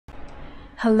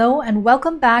Hello and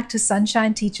welcome back to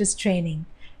Sunshine Teachers Training.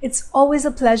 It's always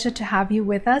a pleasure to have you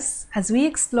with us as we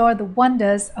explore the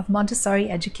wonders of Montessori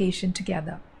education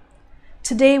together.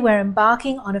 Today we're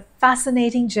embarking on a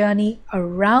fascinating journey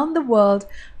around the world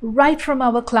right from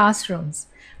our classrooms.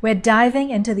 We're diving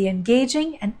into the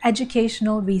engaging and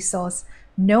educational resource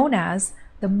known as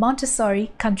the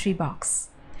Montessori Country Box.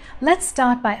 Let's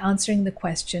start by answering the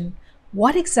question,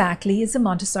 what exactly is a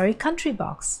Montessori Country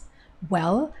Box?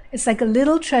 Well, it's like a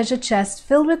little treasure chest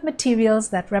filled with materials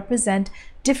that represent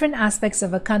different aspects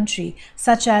of a country,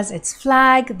 such as its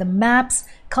flag, the maps,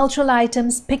 cultural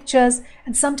items, pictures,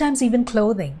 and sometimes even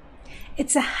clothing.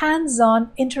 It's a hands-on,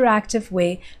 interactive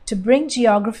way to bring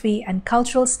geography and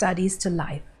cultural studies to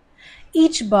life.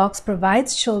 Each box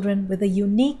provides children with a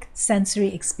unique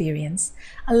sensory experience,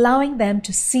 allowing them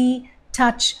to see,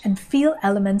 touch, and feel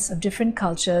elements of different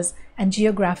cultures and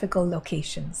geographical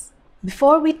locations.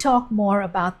 Before we talk more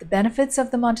about the benefits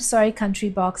of the Montessori Country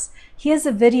Box, here's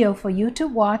a video for you to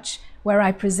watch where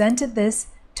I presented this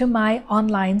to my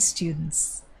online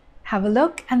students. Have a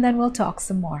look and then we'll talk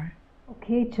some more.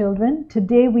 Okay, children,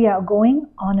 today we are going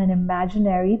on an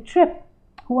imaginary trip.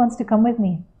 Who wants to come with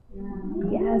me?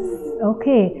 Yes,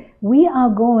 okay. We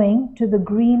are going to the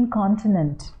green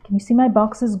continent. Can you see my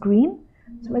box is green?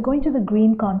 So we're going to the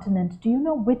green continent. Do you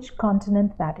know which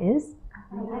continent that is?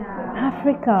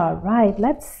 Africa, right.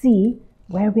 Let's see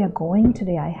where we are going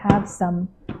today. I have some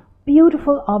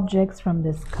beautiful objects from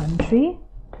this country,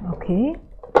 okay,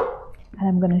 and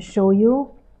I'm going to show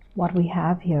you what we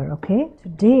have here, okay.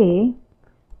 Today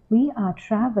we are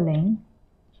traveling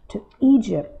to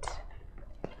Egypt,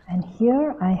 and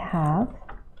here I have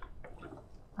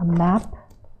a map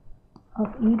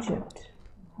of Egypt,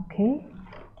 okay.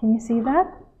 Can you see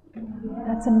that?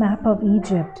 That's a map of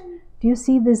Egypt. Do you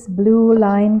see this blue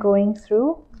line going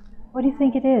through? What do you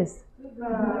think it is?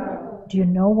 River. Do you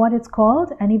know what it's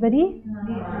called? Anybody?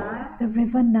 River. The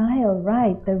River Nile,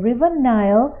 right. The River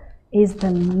Nile is the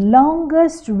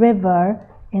longest river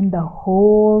in the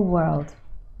whole world.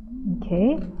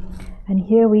 Okay? And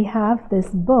here we have this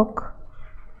book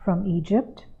from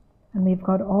Egypt. And we've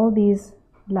got all these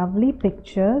lovely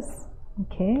pictures.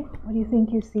 Okay? What do you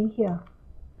think you see here?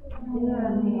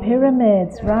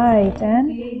 Pyramids, right,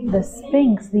 and the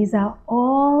Sphinx. These are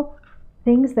all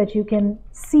things that you can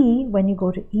see when you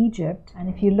go to Egypt. And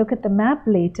if you look at the map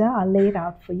later, I'll lay it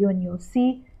out for you and you'll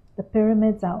see the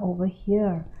pyramids are over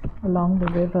here along the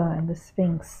river and the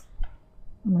Sphinx.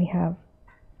 And we have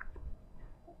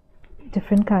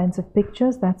different kinds of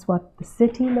pictures. That's what the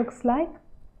city looks like.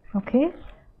 Okay,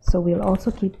 so we'll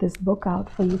also keep this book out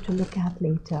for you to look at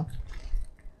later.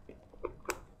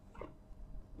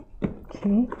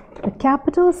 Okay. The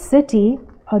capital city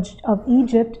of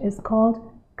Egypt is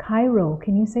called Cairo.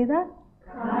 Can you say that?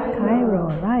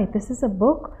 Cairo, right. This is a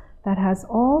book that has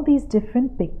all these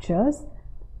different pictures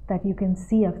that you can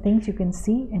see of things you can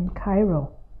see in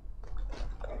Cairo.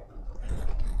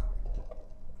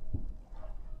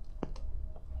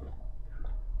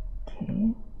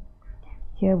 Okay.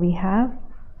 Here we have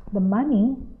the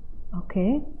money,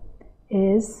 okay,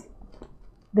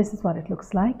 this is what it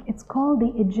looks like. It's called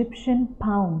the Egyptian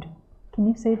pound. Can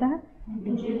you say that?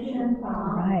 Egyptian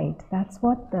pound. Right, that's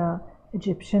what the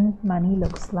Egyptian money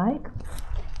looks like.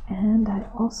 And I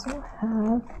also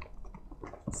have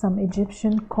some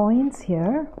Egyptian coins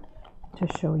here to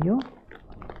show you.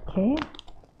 Okay.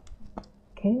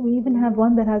 Okay, we even have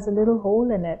one that has a little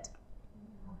hole in it.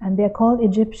 And they're called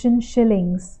Egyptian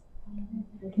shillings.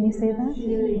 Can you say that?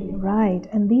 Shillings. Right,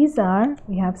 and these are,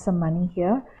 we have some money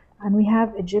here. And we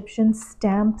have Egyptian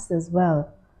stamps as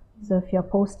well. So if you're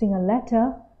posting a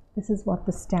letter, this is what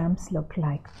the stamps look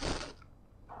like.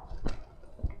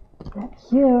 And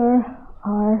here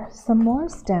are some more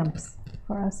stamps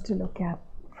for us to look at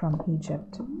from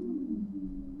Egypt.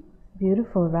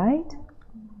 Beautiful, right?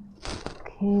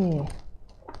 Okay.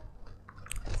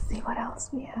 Let's see what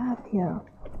else we have here.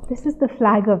 This is the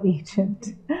flag of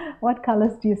Egypt. What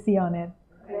colors do you see on it?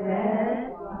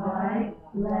 Red, white,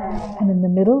 black. And in the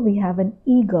middle we have an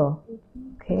eagle.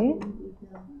 Okay.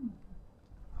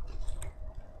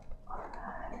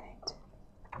 Alright.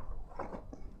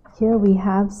 Here we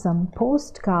have some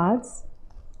postcards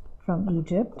from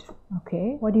Egypt.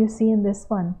 Okay. What do you see in this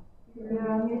one?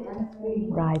 Pyramid and Sphinx.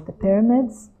 Right, the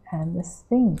pyramids and the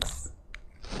Sphinx.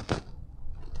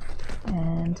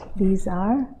 And these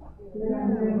are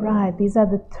right, these are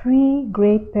the 3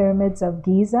 great pyramids of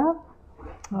Giza.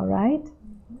 All right.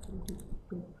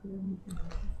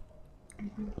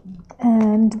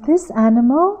 And this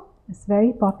animal is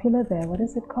very popular there. What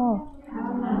is it called?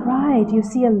 Right. You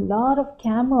see a lot of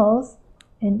camels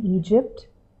in Egypt.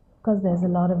 because there's a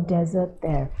lot of desert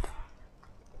there.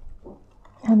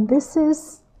 And this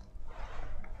is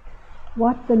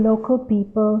what the local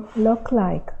people look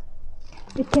like.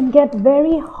 It can get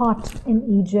very hot in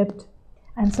Egypt,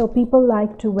 and so people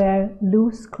like to wear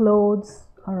loose clothes,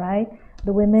 all right?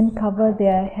 The women cover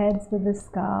their heads with a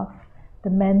scarf. The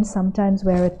men sometimes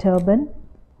wear a turban.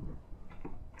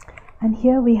 And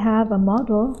here we have a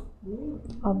model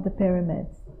of the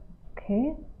pyramids,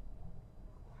 okay?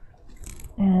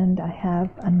 And I have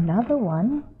another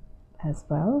one as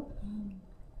well,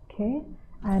 okay?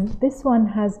 And this one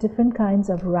has different kinds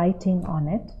of writing on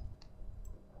it.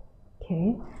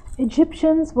 Okay.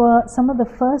 Egyptians were some of the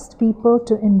first people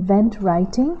to invent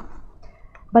writing,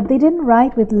 but they didn't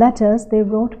write with letters, they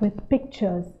wrote with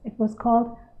pictures. It was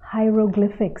called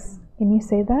hieroglyphics. Can you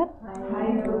say that?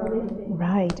 Hieroglyphics.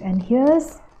 Right, and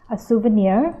here's a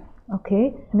souvenir,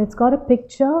 okay, and it's got a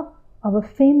picture of a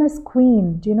famous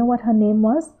queen. Do you know what her name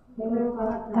was?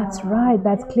 Cleopatra. That's right,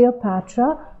 that's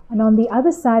Cleopatra. And on the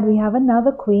other side we have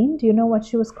another queen. Do you know what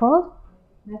she was called?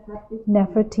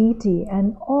 Nefertiti.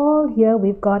 And all here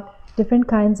we've got different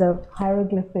kinds of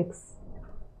hieroglyphics.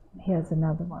 Here's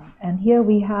another one. And here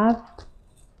we have,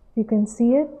 you can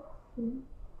see it,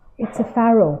 it's a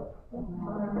pharaoh.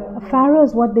 A pharaoh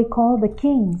is what they call the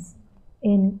kings.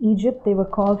 In Egypt they were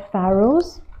called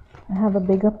pharaohs. I have a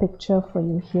bigger picture for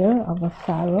you here of a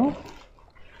pharaoh.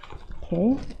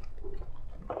 Okay.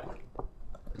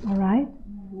 Alright.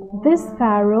 This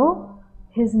pharaoh,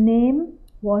 his name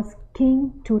was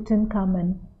King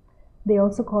Tutankhamun. They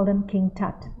also called him King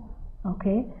Tut.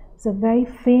 Okay, it's a very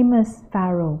famous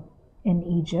pharaoh in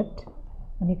Egypt,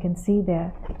 and you can see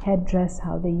their headdress,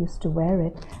 how they used to wear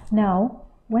it. Now,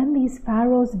 when these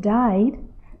pharaohs died,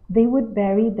 they would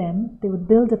bury them. They would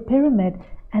build a pyramid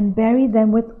and bury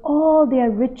them with all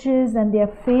their riches and their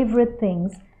favorite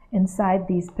things inside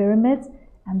these pyramids,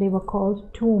 and they were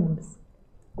called tombs.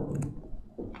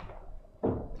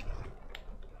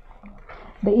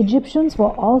 The Egyptians were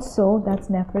also, that's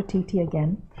Nefertiti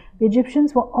again, the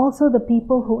Egyptians were also the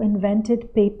people who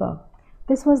invented paper.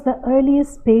 This was the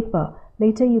earliest paper.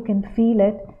 Later you can feel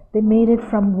it. They made it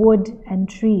from wood and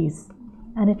trees,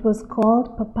 and it was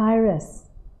called papyrus.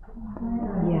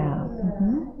 Yeah.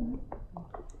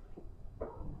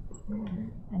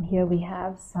 And here we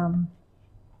have some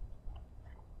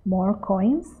more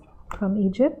coins from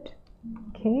Egypt.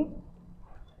 Okay.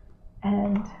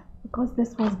 And because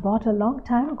this was bought a long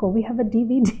time ago, we have a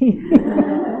DVD.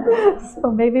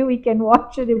 So maybe we can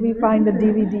watch it if we find the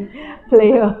DVD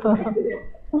player.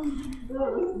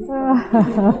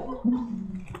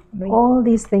 All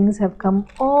these things have come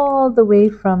all the way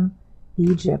from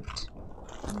Egypt.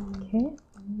 Okay.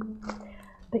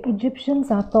 The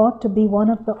Egyptians are thought to be one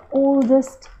of the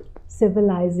oldest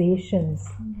civilizations.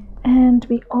 And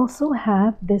we also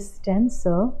have this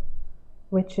stencil,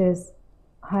 which is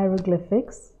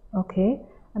hieroglyphics. Okay,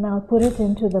 and I'll put it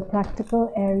into the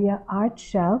practical area art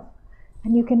shelf,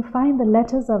 and you can find the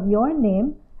letters of your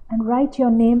name and write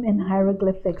your name in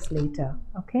hieroglyphics later.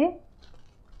 Okay,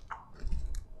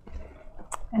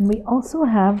 and we also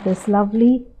have this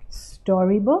lovely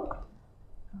storybook,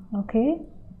 okay,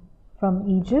 from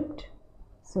Egypt,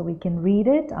 so we can read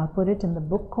it. I'll put it in the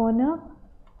book corner,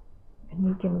 and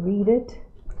we can read it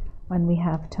when we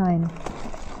have time.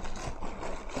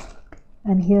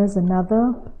 And here's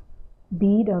another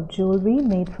bead of jewelry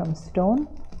made from stone.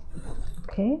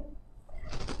 Okay,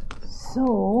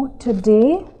 so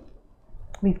today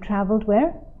we've traveled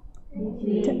where?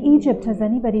 Egypt. To Egypt. Has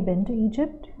anybody been to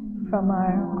Egypt from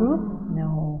our group?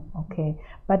 No. Okay,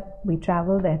 but we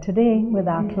traveled there today with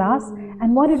our class.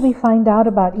 And what did we find out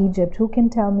about Egypt? Who can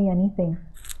tell me anything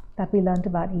that we learned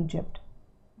about Egypt?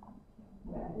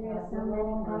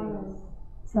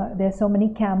 So there's so many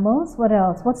camels. What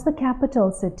else? What's the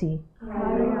capital city?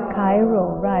 Cairo.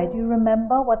 Cairo, right. Do you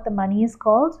remember what the money is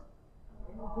called?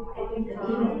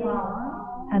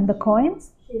 And the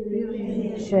coins?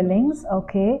 Shillings,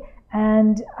 okay.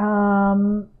 And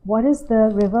what is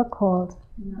the river called?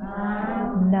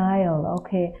 Nile,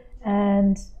 okay.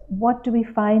 And what do we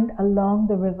find along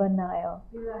the river Nile?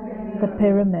 The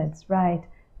pyramids, right.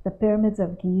 The pyramids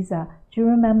of Giza. Do you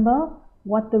remember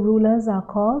what the rulers are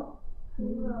called?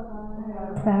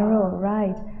 Pharaoh,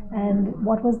 right. And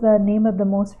what was the name of the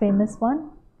most famous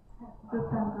one?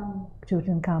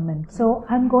 Tutankhamun. So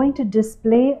I'm going to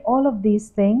display all of these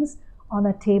things on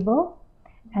a table,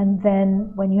 and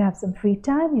then when you have some free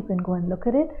time you can go and look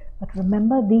at it. But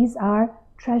remember, these are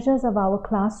treasures of our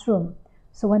classroom,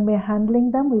 so when we're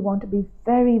handling them we want to be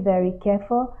very, very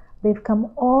careful. They've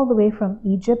come all the way from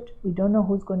Egypt. We don't know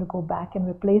who's going to go back and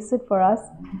replace it for us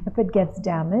if it gets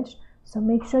damaged. So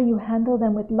make sure you handle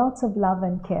them with lots of love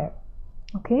and care.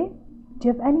 Okay? Do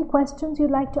you have any questions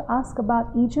you'd like to ask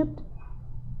about Egypt?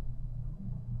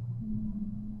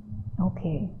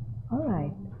 Okay, all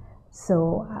right.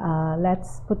 So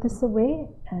let's put this away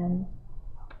and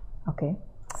okay.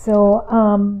 So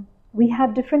we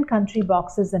have different country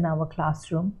boxes in our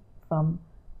classroom from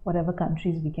whatever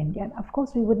countries we can get. Of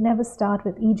course, we would never start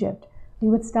with Egypt. We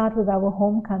would start with our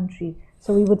home country.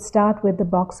 So we would start with the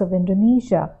box of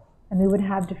Indonesia, and we would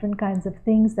have different kinds of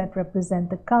things that represent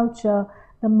the culture,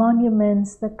 the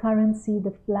monuments, the currency,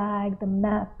 the flag, the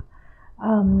map,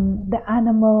 the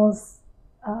animals,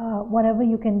 whatever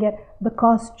you can get, the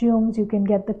costumes, you can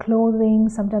get the clothing,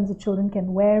 sometimes the children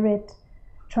can wear it,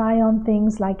 try on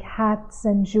things like hats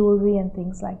and jewelry and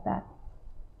things like that.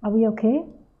 Are we okay?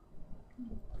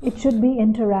 It should be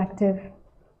interactive,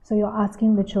 so you're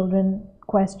asking the children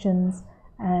questions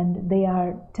and they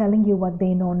are telling you what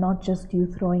they know, not just you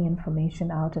throwing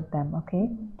information out at them, okay?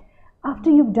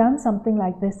 After you've done something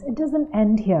like this, it doesn't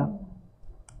end here.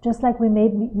 Just like we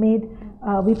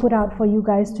put out for you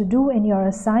guys to do in your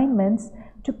assignments,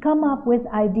 to come up with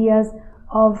ideas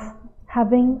of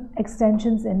having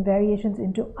extensions and variations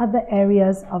into other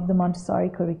areas of the Montessori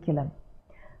curriculum.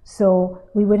 So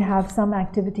we would have some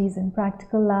activities in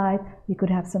practical life, we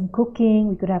could have some cooking,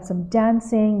 we could have some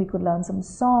dancing, we could learn some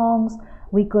songs,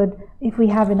 we could, if we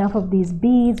have enough of these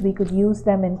beads, we could use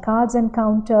them in cards and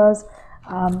counters.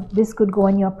 This could go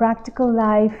in your practical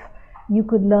life. You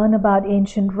could learn about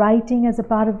ancient writing as a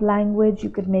part of language. You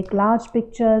could make large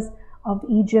pictures of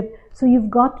Egypt. So you've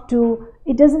got to,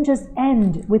 it doesn't just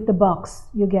end with the box,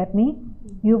 you get me?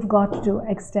 You've got to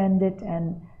extend it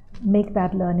and make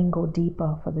that learning go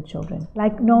deeper for the children.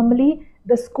 Like normally,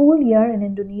 the school year in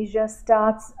Indonesia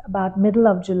starts about middle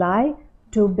of July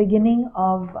to beginning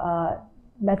of,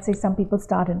 let's say some people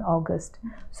start in August.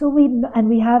 So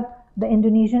we have the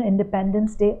Indonesian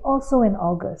Independence Day also in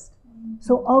August.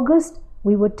 So August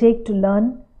we would take to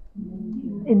learn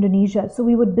Indonesia. So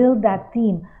we would build that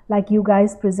theme like you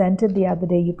guys presented the other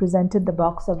day. You presented the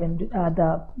box of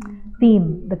the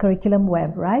theme, the curriculum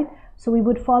web, right? So we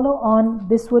would follow on.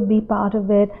 This would be part of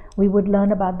it. We would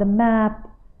learn about the map,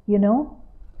 you know,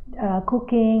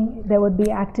 cooking. There would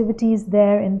be activities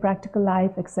there in practical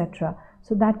life, etc.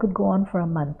 So that could go on for a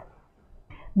month.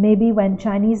 Maybe when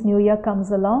Chinese New Year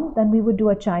comes along, then we would do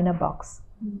a China box.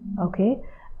 Okay?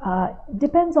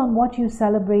 Depends on what you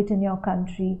celebrate in your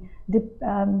country.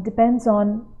 Depends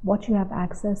on what you have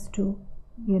access to,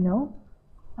 you know.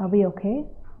 Are we okay?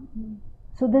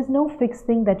 So there's no fixed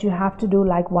thing that you have to do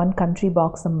like one country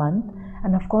box a month.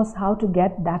 And of course, how to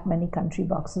get that many country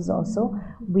boxes also.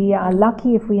 We are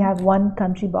lucky if we have one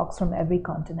country box from every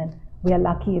continent. We are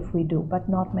lucky if we do, but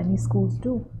not many schools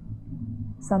do.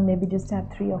 Some maybe just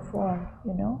have 3 or 4,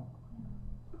 you know.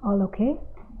 All okay?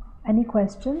 Any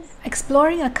questions?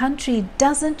 Exploring a country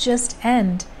doesn't just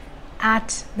end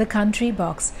at the country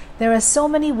box. There are so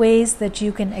many ways that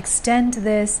you can extend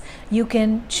this. You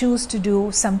can choose to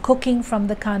do some cooking from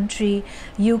the country.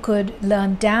 You could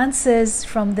learn dances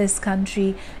from this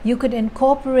country. You could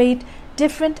incorporate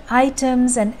different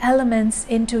items and elements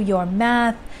into your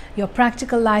math, your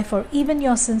practical life, or even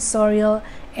your sensorial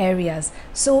areas.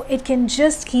 So it can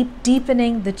just keep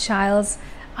deepening the child's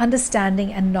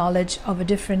understanding and knowledge of a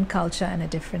different culture and a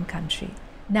different country.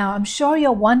 Now, I'm sure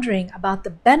you're wondering about the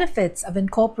benefits of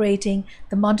incorporating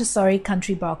the Montessori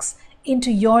Country Box into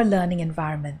your learning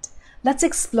environment. Let's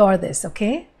explore this,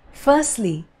 okay?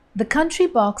 Firstly, the Country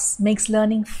Box makes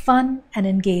learning fun and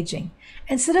engaging.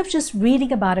 Instead of just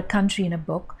reading about a country in a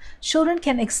book, children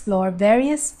can explore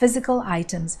various physical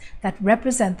items that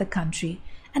represent the country,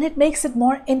 and it makes it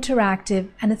more interactive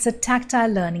and it's a tactile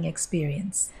learning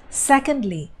experience.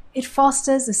 Secondly, it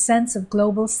fosters a sense of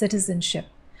global citizenship.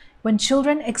 When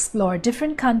children explore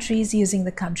different countries using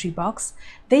the Country Box,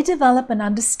 they develop an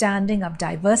understanding of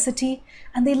diversity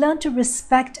and they learn to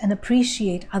respect and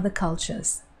appreciate other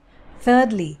cultures.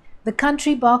 Thirdly, the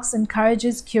Country Box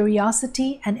encourages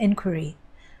curiosity and inquiry.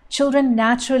 Children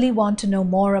naturally want to know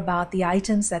more about the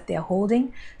items that they're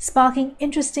holding, sparking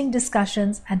interesting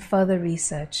discussions and further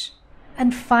research.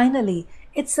 And finally,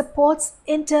 it supports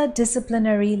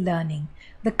interdisciplinary learning.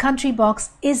 The Country Box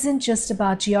isn't just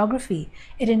about geography.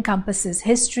 It encompasses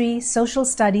history, social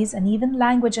studies, and even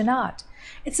language and art.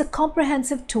 It's a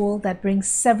comprehensive tool that brings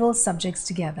several subjects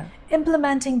together.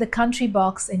 Implementing the Country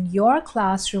Box in your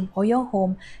classroom or your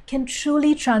home can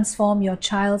truly transform your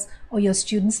child's or your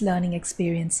students' learning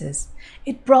experiences.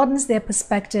 It broadens their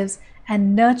perspectives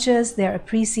and nurtures their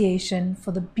appreciation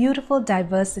for the beautiful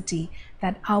diversity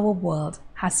that our world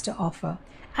has to offer.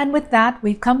 And with that,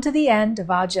 we've come to the end of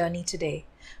our journey today.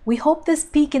 We hope this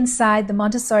peek inside the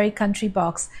Montessori Country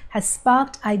Box has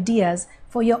sparked ideas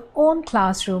for your own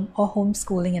classroom or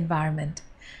homeschooling environment.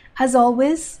 As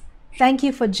always, thank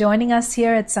you for joining us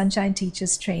here at Sunshine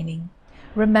Teachers Training.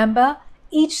 Remember,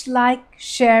 each like,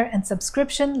 share, and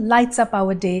subscription lights up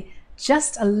our day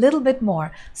just a little bit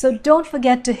more, so don't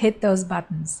forget to hit those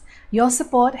buttons. Your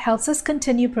support helps us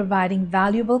continue providing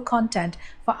valuable content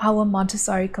for our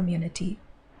Montessori community.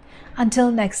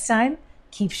 Until next time,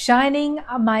 keep shining,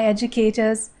 my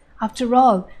educators. After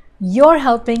all, you're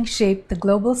helping shape the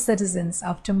global citizens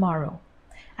of tomorrow.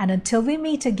 And until we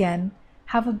meet again,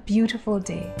 have a beautiful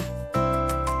day.